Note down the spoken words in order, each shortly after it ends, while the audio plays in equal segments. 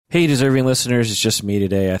Hey, deserving listeners, it's just me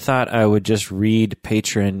today. I thought I would just read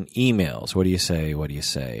patron emails. What do you say? What do you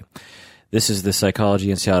say? This is the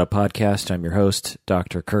Psychology in Seattle podcast. I'm your host,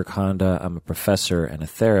 Dr. Kirk Honda. I'm a professor and a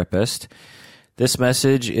therapist. This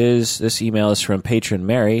email is from patron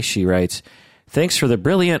Mary. She writes, "Thanks for the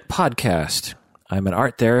brilliant podcast. I'm an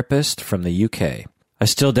art therapist from the UK. I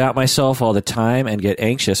still doubt myself all the time and get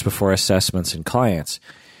anxious before assessments and clients.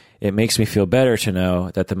 It makes me feel better to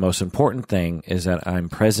know that the most important thing is that I'm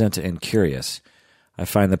present and curious. I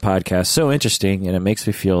find the podcast so interesting, and it makes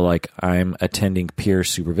me feel like I'm attending peer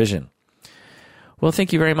supervision." Well,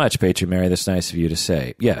 thank you very much, Patron Mary. That's nice of you to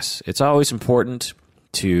say. Yes, it's always important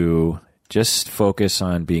to just focus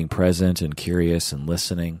on being present and curious and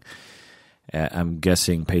listening. I'm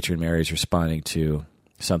guessing Patron Mary is responding to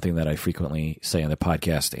something that I frequently say on the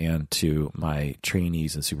podcast and to my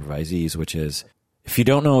trainees and supervisees, which is, if you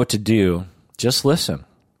don't know what to do, just listen.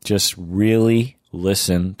 Just really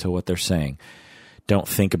listen to what they're saying. Don't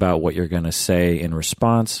think about what you're going to say in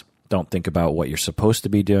response. Don't think about what you're supposed to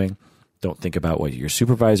be doing. Don't think about what your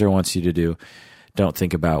supervisor wants you to do. Don't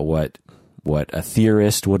think about what a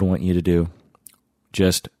theorist would want you to do.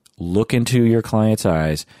 Just look into your client's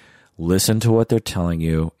eyes, listen to what they're telling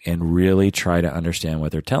you, and really try to understand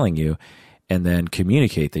what they're telling you, and then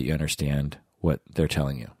communicate that you understand what they're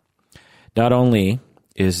telling you. Not only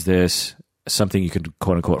is this something you can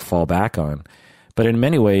quote-unquote fall back on, but in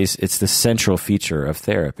many ways, it's the central feature of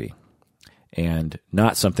therapy, and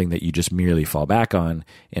not something that you just merely fall back on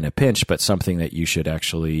in a pinch, but something that you should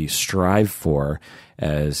actually strive for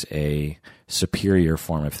as a superior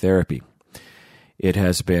form of therapy. It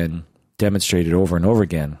has been demonstrated over and over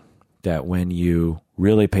again that when you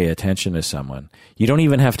really pay attention to someone, you don't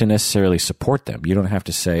even have to necessarily support them. You don't have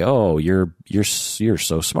to say, "Oh, you're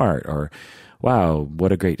so smart," or "Wow,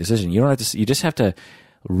 what a great decision." You don't have to. You just have to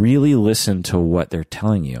really listen to what they're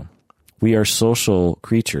telling you. We are social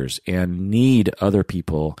creatures and need other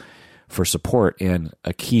people for support, and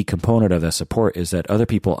a key component of that support is that other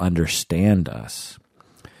people understand us.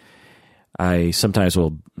 I sometimes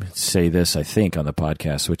will say this, I think, on the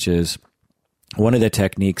podcast, which is one of the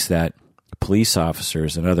techniques that police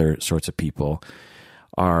officers and other sorts of people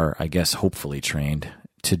are, I guess, hopefully trained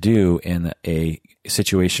to do in a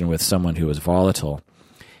situation with someone who is volatile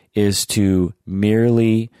is to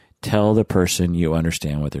merely tell the person you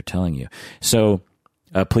understand what they're telling you. So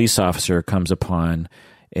a police officer comes upon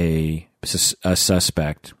a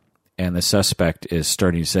suspect, and the suspect is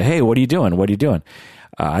starting to say, "Hey, what are you doing? What are you doing?"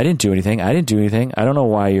 "I didn't do anything. I didn't do anything. I don't know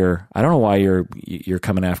why you're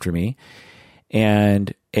coming after me."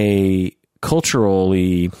 And a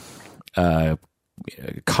culturally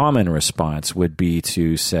common response would be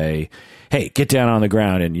to say, "Hey, get down on the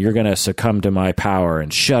ground and you're going to succumb to my power,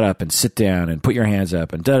 and shut up and sit down and put your hands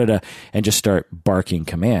up and da-da-da," and just start barking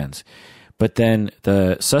commands. But then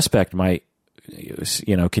the suspect might,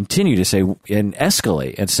 continue to say and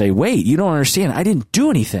escalate and say, "Wait, you don't understand. I didn't do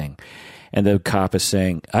anything." And the cop is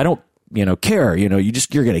saying, "I don't, care. You're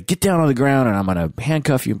going to get down on the ground and I'm going to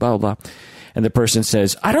handcuff you, blah, blah, blah." And the person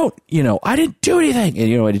says, I didn't do anything."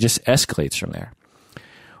 And, it just escalates from there.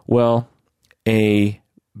 Well, a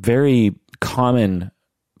very common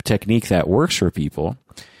technique that works for people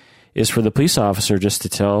is for the police officer just to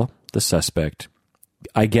tell the suspect,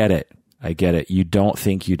 I get it. You don't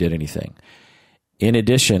think you did anything. In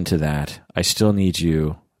addition to that, I still need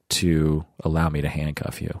you to allow me to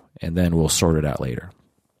handcuff you, and then we'll sort it out later.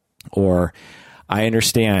 Or, I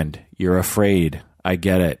understand you're afraid. I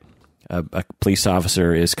get it. A police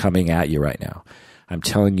officer is coming at you right now. I'm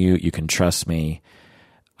telling you, you can trust me.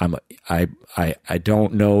 I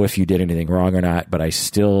don't know if you did anything wrong or not, but I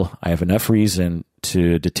have enough reason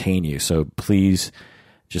to detain you. So please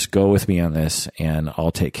just go with me on this and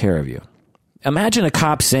I'll take care of you. Imagine a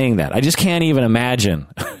cop saying that. I just can't even imagine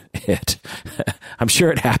it. I'm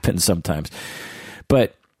sure it happens sometimes,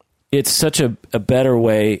 but it's such a better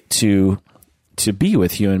way to be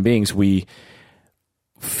with human beings. We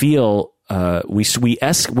feel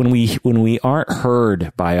when we aren't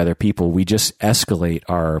heard by other people, we just escalate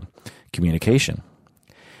our communication.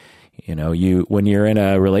 When you're in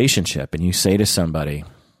a relationship and you say to somebody,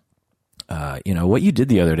 "What you did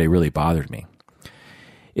the other day really bothered me."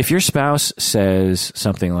 If your spouse says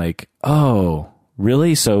something like, "Oh,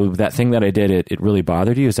 really? So that thing that I did, it really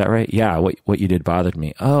bothered you? Is that right?" "Yeah, what you did bothered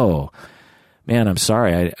me." "Oh, man, I'm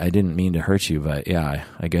sorry. I didn't mean to hurt you, but yeah,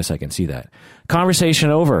 I guess I can see that." Conversation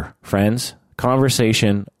over, friends.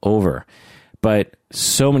 Conversation over. But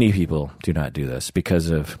so many people do not do this because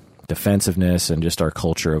of defensiveness and just our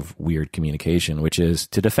culture of weird communication, which is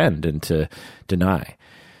to defend and to deny.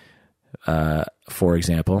 For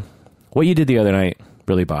example, "What you did the other night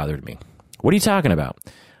really bothered me. What are you talking about?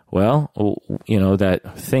 Well, that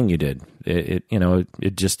thing you did,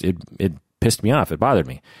 it pissed me off. It bothered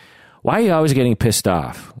me. Why are you always getting pissed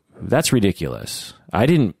off? That's ridiculous. I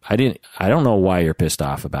don't know why you're pissed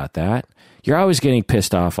off about that. You're always getting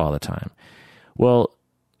pissed off all the time. Well,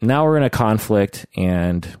 now we're in a conflict,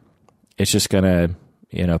 and it's just going to,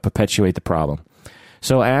 perpetuate the problem.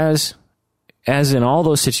 So as in all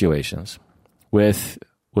those situations with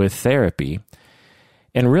therapy,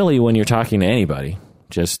 and really when you're talking to anybody,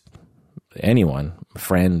 just anyone, a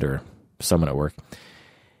friend or someone at work,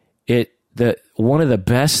 one of the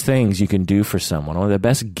best things you can do for someone, one of the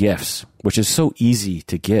best gifts, which is so easy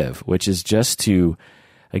to give, which is just to,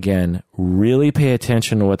 again, really pay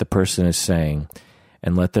attention to what the person is saying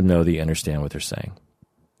and let them know that you understand what they're saying.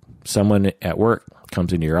 Someone at work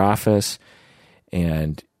comes into your office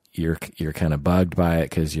and you're kind of bugged by it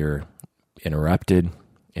because you're interrupted,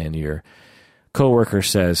 and your coworker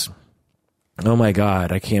says, "Oh my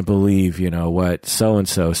God, I can't believe, what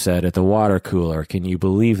so-and-so said at the water cooler. Can you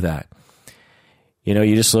believe that?"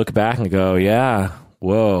 You just look back and go, "Yeah,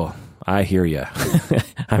 whoa, I hear you."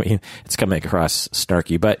 I mean, it's coming across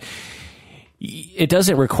snarky, but it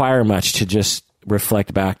doesn't require much to just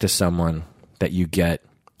reflect back to someone that you get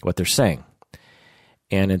what they're saying.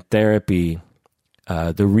 And in therapy,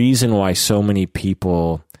 the reason why so many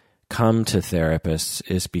people come to therapists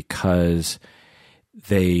is because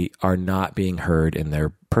they are not being heard in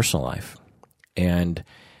their personal life. And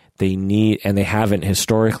they haven't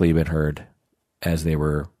historically been heard as they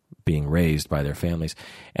were being raised by their families.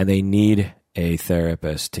 And they need a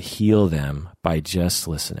therapist to heal them by just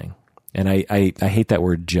listening. And I hate that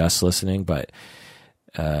word "just listening," but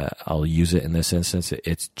I'll use it in this instance.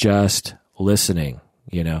 It's just listening,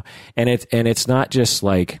 and it's not just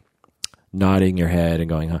like nodding your head and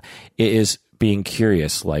going, "Huh." It is being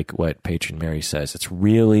curious, like what Patron Mary says. It's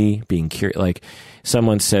really being curious. Like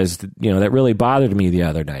someone says, "That really bothered me the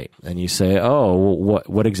other night," and you say, "Oh,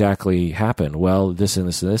 what exactly happened?" "Well, this and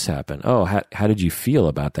this and this happened." "Oh, how did you feel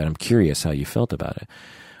about that?" "I'm curious how you felt about it."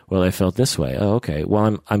 "Well, I felt this way." "Oh, okay.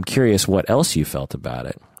 Well, I'm curious what else you felt about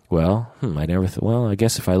it." "Well, I never thought. Well, I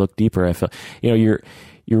guess if I look deeper, I felt." You're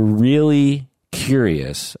really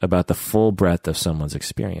curious about the full breadth of someone's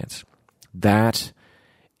experience. That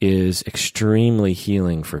is extremely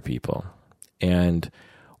healing for people. And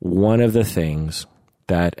one of the things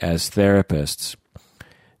that as therapists,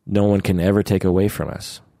 no one can ever take away from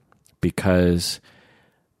us, because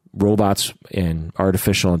robots and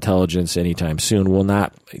artificial intelligence anytime soon will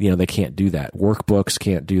not, they can't do that. Workbooks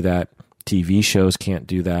can't do that. TV shows can't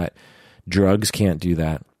do that. Drugs can't do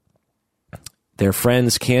that. Their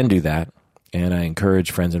friends can do that, and I encourage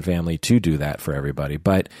friends and family to do that for everybody.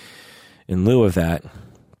 But in lieu of that,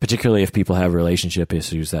 particularly if people have relationship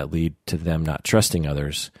issues that lead to them not trusting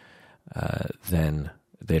others, then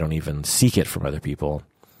they don't even seek it from other people.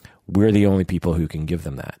 We're the only people who can give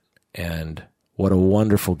them that. And what a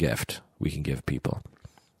wonderful gift we can give people.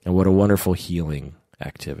 And what a wonderful healing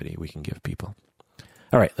activity we can give people.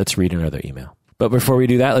 All right, let's read another email. But before we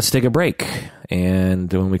do that, let's take a break.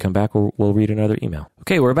 And when we come back, we'll read another email.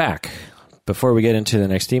 Okay, we're back. Before we get into the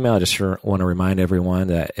next email, I just want to remind everyone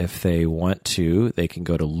that if they want to, they can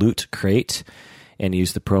go to Loot Crate and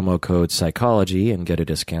use the promo code Psychology and get a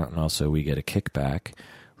discount, and also we get a kickback.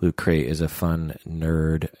 Loot Crate is a fun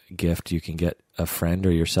nerd gift you can get a friend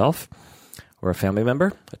or yourself or a family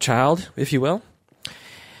member, a child, if you will.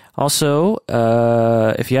 Also,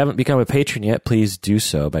 if you haven't become a patron yet, please do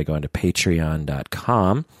so by going to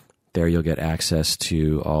patreon.com. There you'll get access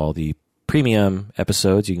to all the premium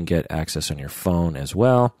episodes. You can get access on your phone as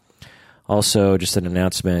well. Also, just an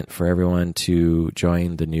announcement for everyone to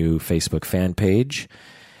join the new Facebook fan page.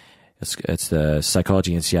 It's the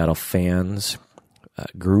Psychology in Seattle fans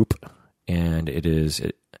group, and it is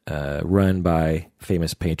run by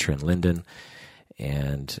famous patron Lyndon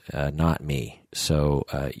and not me. So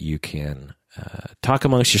you can talk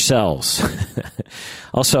amongst yourselves.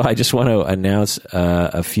 Also, I just want to announce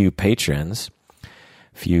a few patrons,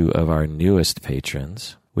 a few of our newest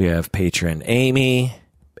patrons. We have patron Amy,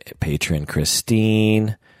 patron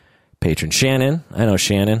Christine, patron Shannon. I know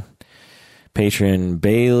Shannon. Patron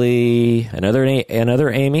Bailey, another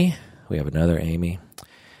Amy. We have another Amy.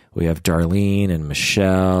 We have Darlene and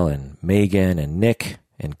Michelle and Megan and Nick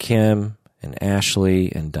and Kim and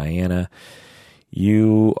Ashley and Diana.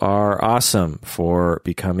 You are awesome for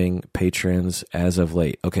becoming patrons as of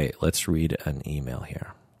late. Okay, let's read an email here.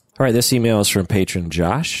 All right, this email is from patron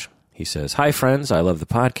Josh. He says, "Hi, friends. I love the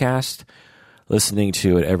podcast. Listening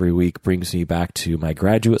to it every week brings me back to my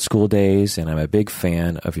graduate school days, and I'm a big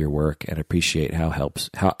fan of your work and appreciate how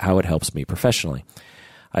it helps me professionally.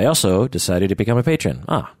 I also decided to become a patron.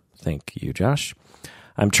 Thank you, Josh.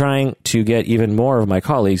 I'm trying to get even more of my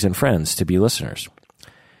colleagues and friends to be listeners.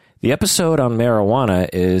 The episode on marijuana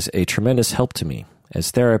is a tremendous help to me.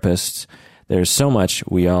 As therapists, there's so much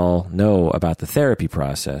we all know about the therapy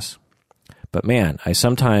process. But man, I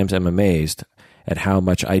sometimes am amazed at how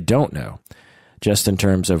much I don't know, just in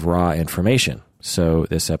terms of raw information. So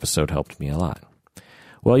this episode helped me a lot.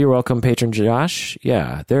 Well, you're welcome, patron Josh.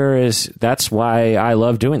 Yeah, that's why I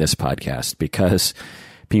love doing this podcast, because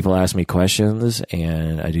people ask me questions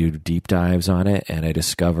and I do deep dives on it, and I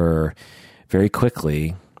discover very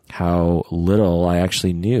quickly how little I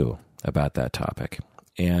actually knew about that topic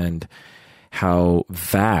and how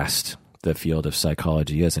vast the field of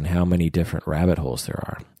psychology is and how many different rabbit holes there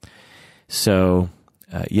are. So,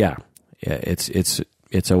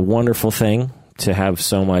 it's a wonderful thing to have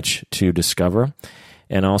so much to discover,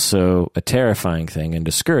 and also a terrifying thing and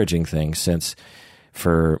discouraging thing, since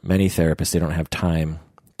for many therapists, they don't have time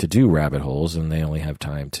to do rabbit holes, and they only have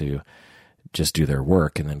time to just do their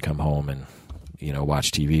work and then come home and,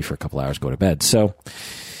 watch TV for a couple hours, go to bed. So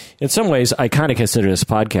in some ways, I kind of consider this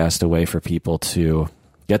podcast a way for people to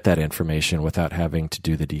get that information without having to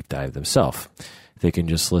do the deep dive themselves. They can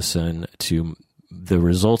just listen to the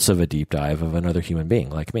results of a deep dive of another human being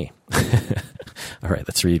like me. All right,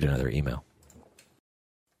 let's read another email.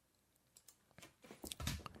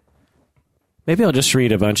 Email I'll just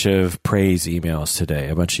read a bunch of praise emails today,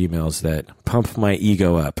 a bunch of emails that pump my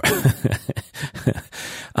ego up.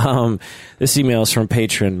 This email is from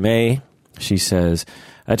patron May. She says,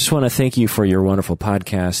 I just want to thank you for your wonderful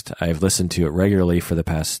podcast. I've listened to it regularly for the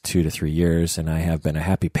past 2 to 3 years, and I have been a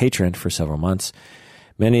happy patron for several months.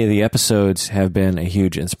 Many of the episodes have been a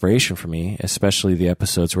huge inspiration for me, especially the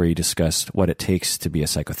episodes where you discussed what it takes to be a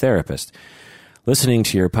psychotherapist. Listening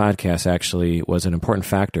to your podcast actually was an important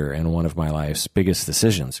factor in one of my life's biggest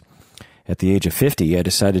decisions. At the age of 50, I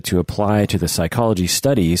decided to apply to the psychology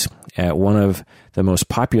studies at one of the most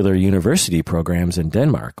popular university programs in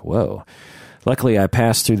Denmark. Whoa. Luckily, I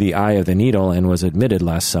passed through the eye of the needle and was admitted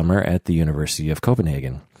last summer at the University of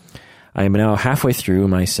Copenhagen. I am now halfway through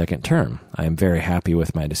my second term. I am very happy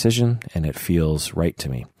with my decision, and it feels right to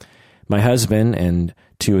me. My husband and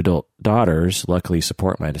 2 adult daughters luckily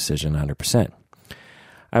support my decision 100%.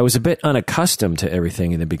 I was a bit unaccustomed to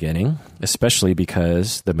everything in the beginning, especially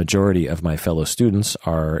because the majority of my fellow students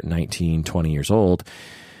are 19, 20 years old,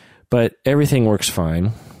 but everything worked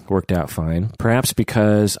out fine, perhaps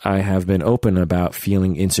because I have been open about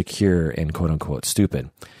feeling insecure and quote-unquote stupid.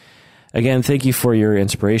 Again, thank you for your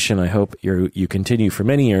inspiration. I hope you continue for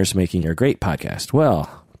many years making your great podcast. Well,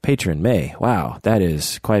 patron May, wow, that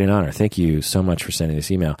is quite an honor. Thank you so much for sending this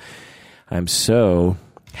email. I'm so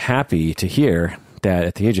happy to hear that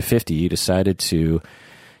at the age of 50, you decided to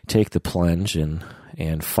take the plunge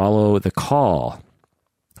and follow the call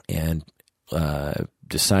and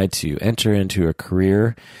decide to enter into a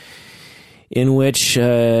career in which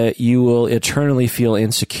you will eternally feel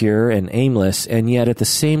insecure and aimless, and yet at the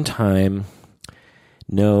same time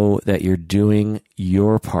know that you're doing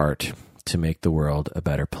your part to make the world a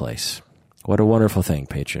better place. What a wonderful thing,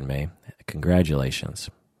 patron May. Congratulations.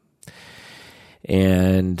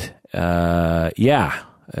 And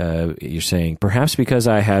you're saying, perhaps because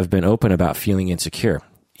I have been open about feeling insecure.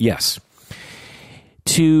 Yes.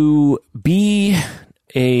 To be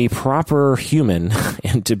a proper human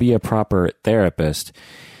and to be a proper therapist,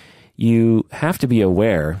 you have to be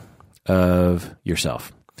aware of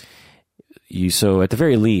yourself. So at the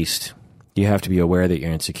very least, you have to be aware that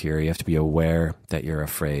you're insecure. You have to be aware that you're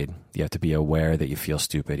afraid. You have to be aware that you feel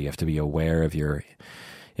stupid. You have to be aware of your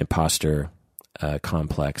imposter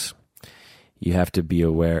complex. You have to be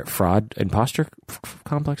aware, imposter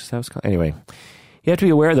complex, that was called? Anyway, you have to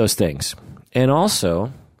be aware of those things. And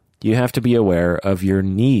also, you have to be aware of your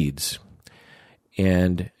needs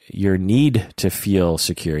and your need to feel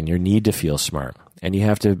secure and your need to feel smart. And you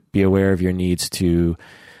have to be aware of your needs to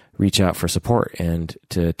reach out for support and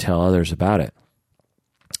to tell others about it.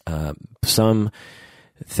 Some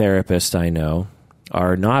therapists I know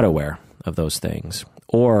are not aware of those things,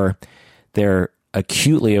 or they're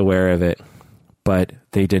acutely aware of it, but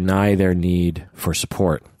they deny their need for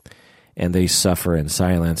support, and they suffer in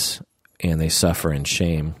silence and they suffer in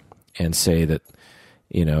shame and say that,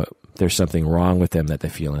 there's something wrong with them that they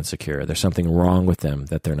feel insecure. There's something wrong with them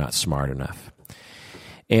that they're not smart enough.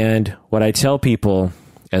 And what I tell people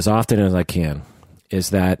as often as I can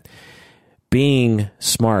is that being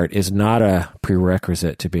smart is not a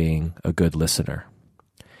prerequisite to being a good listener.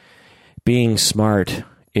 Being smart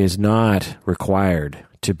is not required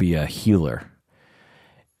to be a healer.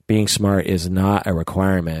 Being smart is not a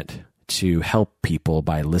requirement to help people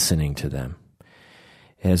by listening to them.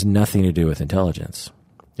 It has nothing to do with intelligence.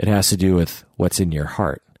 It has to do with what's in your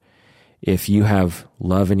heart. If you have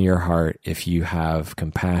love in your heart, if you have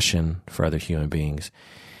compassion for other human beings,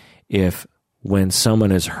 if when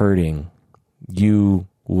someone is hurting, you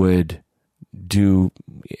would do,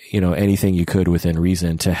 anything you could within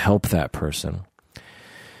reason to help that person,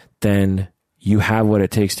 then you have what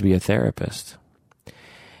it takes to be a therapist.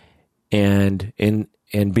 And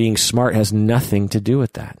being smart has nothing to do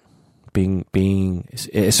with that.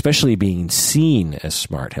 Especially being seen as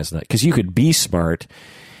smart has not, because you could be smart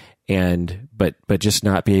but just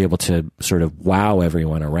not be able to sort of wow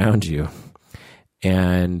everyone around you.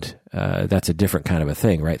 And that's a different kind of a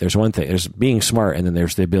thing, right? There's one thing, there's being smart, and then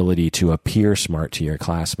there's the ability to appear smart to your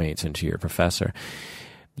classmates and to your professor.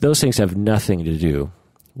 Those things have nothing to do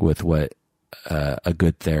with what a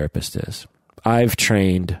good therapist is. I've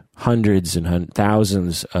trained hundreds and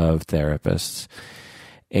thousands of therapists,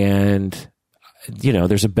 and,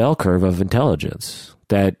 there's a bell curve of intelligence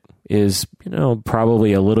that is,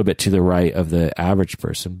 probably a little bit to the right of the average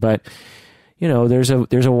person. But, there's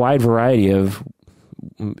a wide variety of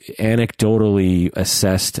anecdotally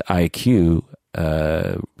assessed IQ,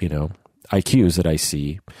 IQs that I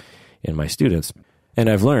see in my students. And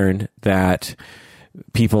I've learned that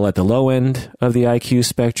people at the low end of the IQ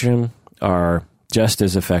spectrum are just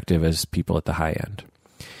as effective as people at the high end.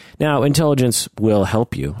 Now, intelligence will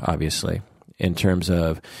help you, obviously, in terms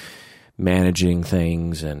of managing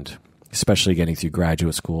things and especially getting through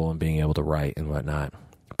graduate school and being able to write and whatnot.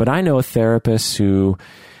 But I know therapists who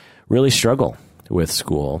really struggle with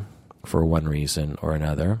school for one reason or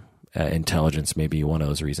another. Intelligence may be one of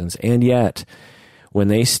those reasons. And yet, when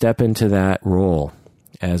they step into that role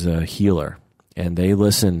as a healer and they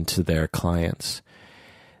listen to their clients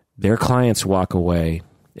walk away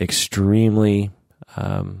extremely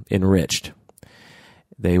enriched.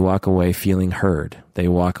 They walk away feeling heard. They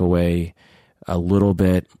walk away a little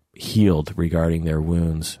bit healed regarding their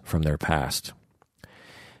wounds from their past.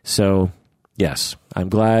 So, yes, I'm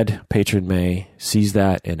glad Patron May sees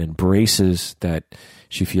that and embraces that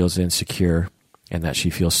she feels insecure and that she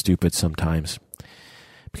feels stupid sometimes.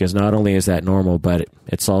 Because not only is that normal, but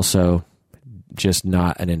it's also just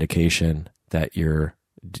not an indication that you're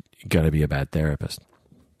going to be a bad therapist.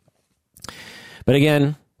 But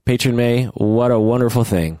again, Patron May, what a wonderful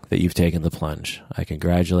thing that you've taken the plunge. I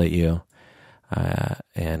congratulate you.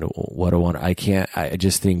 And what a wonder. I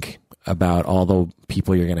just think about all the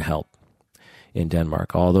people you're going to help in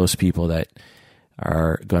Denmark, all those people that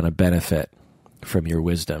are going to benefit from your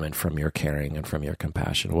wisdom and from your caring and from your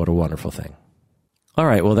compassion. What a wonderful thing. All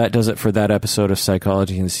right, well, that does it for that episode of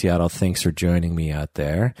Psychology in Seattle. Thanks for joining me out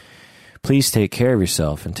there. Please take care of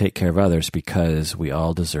yourself and take care of others because we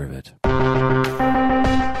all deserve it.